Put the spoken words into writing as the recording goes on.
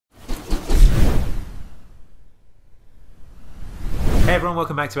Hey everyone,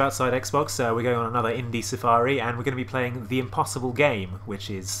 welcome back to Outside Xbox. We're going on another indie safari and we're going to be playing The Impossible Game, which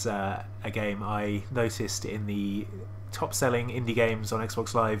is a game I noticed in the top selling indie games on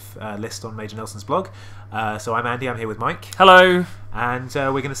Xbox Live list on Major Nelson's blog. So I'm Andy, I'm here with Mike. Hello. And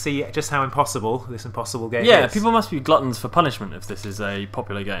we're going to see just how impossible this impossible game Yeah, is. people must be gluttons for punishment if this is a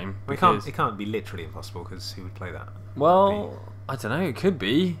popular game. It can't be literally impossible, because who would play that? Well, I don't know, it could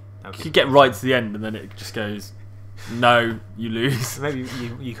be. You Okay. could get right to the end and then it just goes, no, you lose. Maybe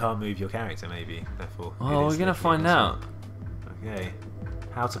you can't move your character, maybe. Therefore, Oh, we're going to find out. Okay.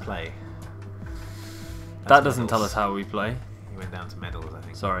 How to play. That doesn't tell us how we play. You went down to medals, I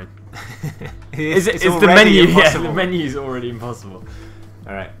think. Sorry. It's the menu? Yeah, the menu's already impossible.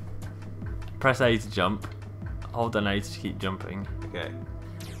 Alright. Press A to jump. Hold down A to keep jumping. Okay.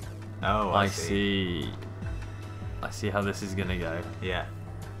 Oh, I see. I see how this is going to go. Yeah.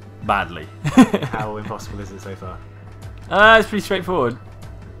 Badly. How impossible is it so far? It's pretty straightforward.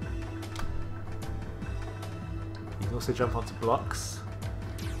 You can also jump onto blocks.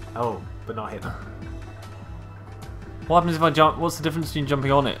 Oh, but not hit them. What happens if I jump? What's the difference between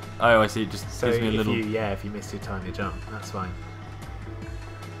jumping on it? Oh, I see. It just So gives me a little. if you miss your time to jump, that's fine.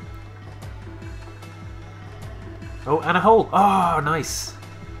 Oh, and a hole. Oh, nice.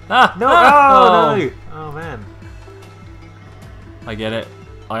 Ah No. ah, Oh no. Oh man. I get it.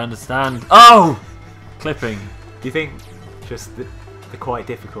 I understand. Oh, clipping. Do you think just the quite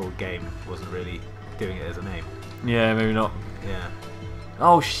difficult game wasn't really doing it as a name? Yeah, maybe not. Yeah.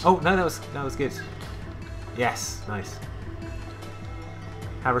 Oh Oh no, that was good. Yes, nice.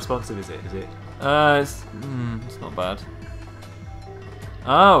 How responsive is it? Is it? it's not bad.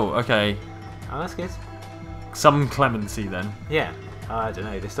 Oh, okay. Oh, that's good. Some clemency then. Yeah. I don't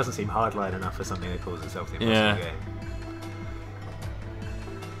know. This doesn't seem hardline enough for something that calls itself the impossible Yeah. game.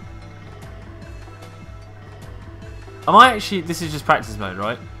 Am I actually? This is just practice mode,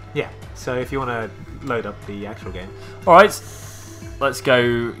 right? Yeah. So if you want to load up the actual game. All right. Let's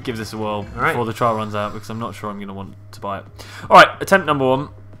go give this a whirl All right. before the trial runs out, because I'm not sure I'm going to want to buy it. All right. Attempt number 1.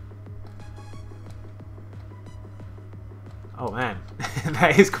 Oh man,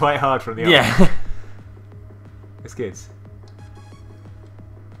 that is quite hard from the off. Yeah. It's good.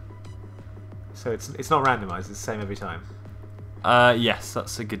 So it's not randomised. It's the same every time. Yes,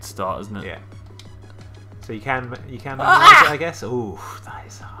 that's a good start, isn't it? Yeah. So you can randomise it, I guess. Ooh, that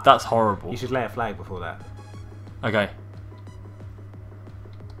is hard. That's horrible. You should lay a flag before that. Okay.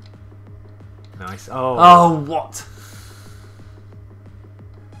 Nice. Oh. Oh, what?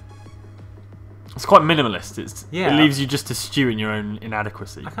 It's quite minimalist. It leaves you just to stew in your own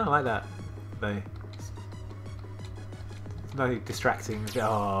inadequacy. I kind of like that, though. No distracting.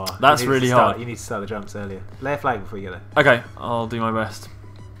 Oh, That's really hard. You need to start the jumps earlier. Lay a flag before you get there. Okay, I'll do my best.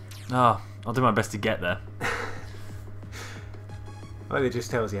 I'll do my best to get there. Well, it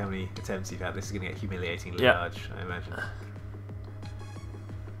just tells you how many attempts you've had. This is going to get humiliatingly Yeah. large, I imagine.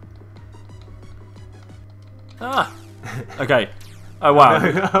 Okay. Oh wow.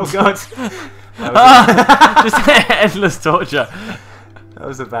 No. Oh god. Just endless torture. That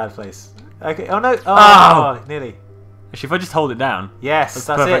was a bad place. Okay. Oh no. Oh, nearly. Actually, if I just hold it down, Yes, that's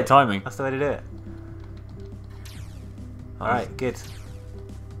that's perfect it. timing. That's the way to do it. All right, good.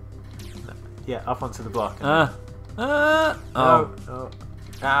 Yeah, up onto the block. Oh. Oh.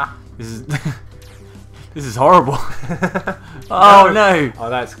 Ah. This is this is horrible. Oh no. Oh,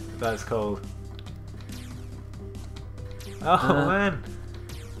 that's cold. Oh man.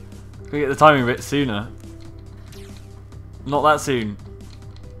 Can we get the timing a bit sooner? Not that soon.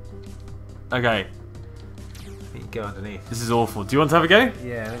 Okay. You can go underneath. This is awful. Do you want to have a go?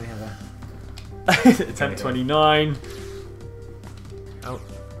 Yeah, let me have that. Attempt 29. Oh.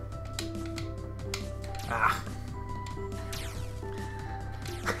 Ah.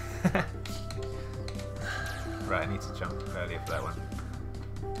 Right, I need to jump earlier for that one.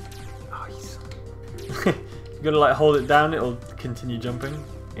 Oh, You gotta like hold it down, it'll continue jumping.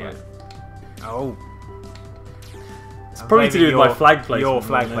 Yeah. Oh. It's probably to do with my flag placement. Your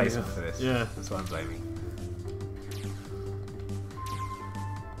flag more than placement anything for this. Yeah. That's what I'm blaming.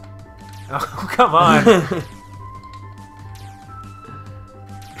 Oh, come on!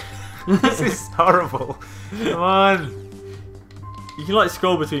 This is horrible. Come on! You can like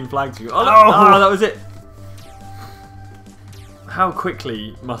scroll between flags. Oh, Oh! that was it. How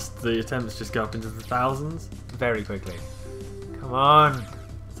quickly must the attempts just go up into the thousands? Very quickly. Come on!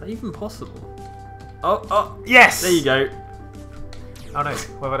 Is that even possible? Oh, Yes! there you go. Oh no,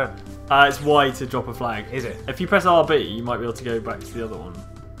 what have I done? It's Y to drop a flag. Is it? If you press RB, you might be able to go back to the other one.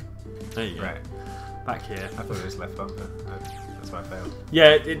 There you go. Right. Back here. I thought it was left bumper. That's why I failed. Yeah,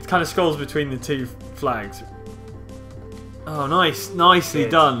 it kind of scrolls between the two flags. Oh, nice. Nicely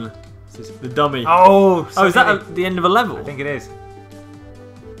done. The dummy. Oh, is that at the end of a level? I think it is.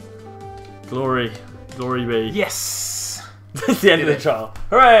 Glory. Glory be. Yes! That's the end of the trial.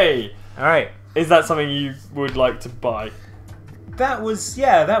 Hooray! Alright. Is that something you would like to buy? That was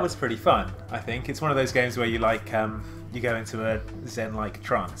pretty fun, I think. It's one of those games where you like, you go into a Zen-like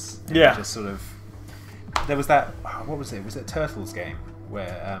trance. And you just sort of... There was that, what was it? Was it a Turtles game?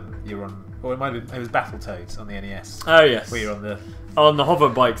 Where you're on, or it was Battletoads on the NES. Oh yes. Where you're on the hover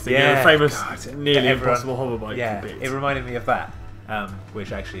bikes thing. Yeah, the famous, nearly impossible hover bike. Yeah, bits. it reminded me of that,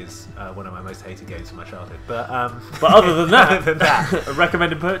 which actually is one of my most hated games from my childhood. But other than that, a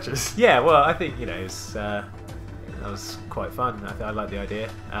recommended purchase. Yeah, well, I think it was that was quite fun. I like the idea.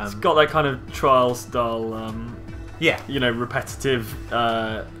 It's got that kind of trial style. Repetitive,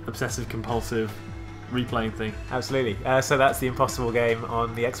 obsessive compulsive replaying thing. Absolutely. So that's the Impossible Game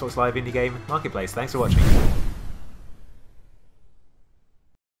on the Xbox Live Indie Game Marketplace. Thanks for watching.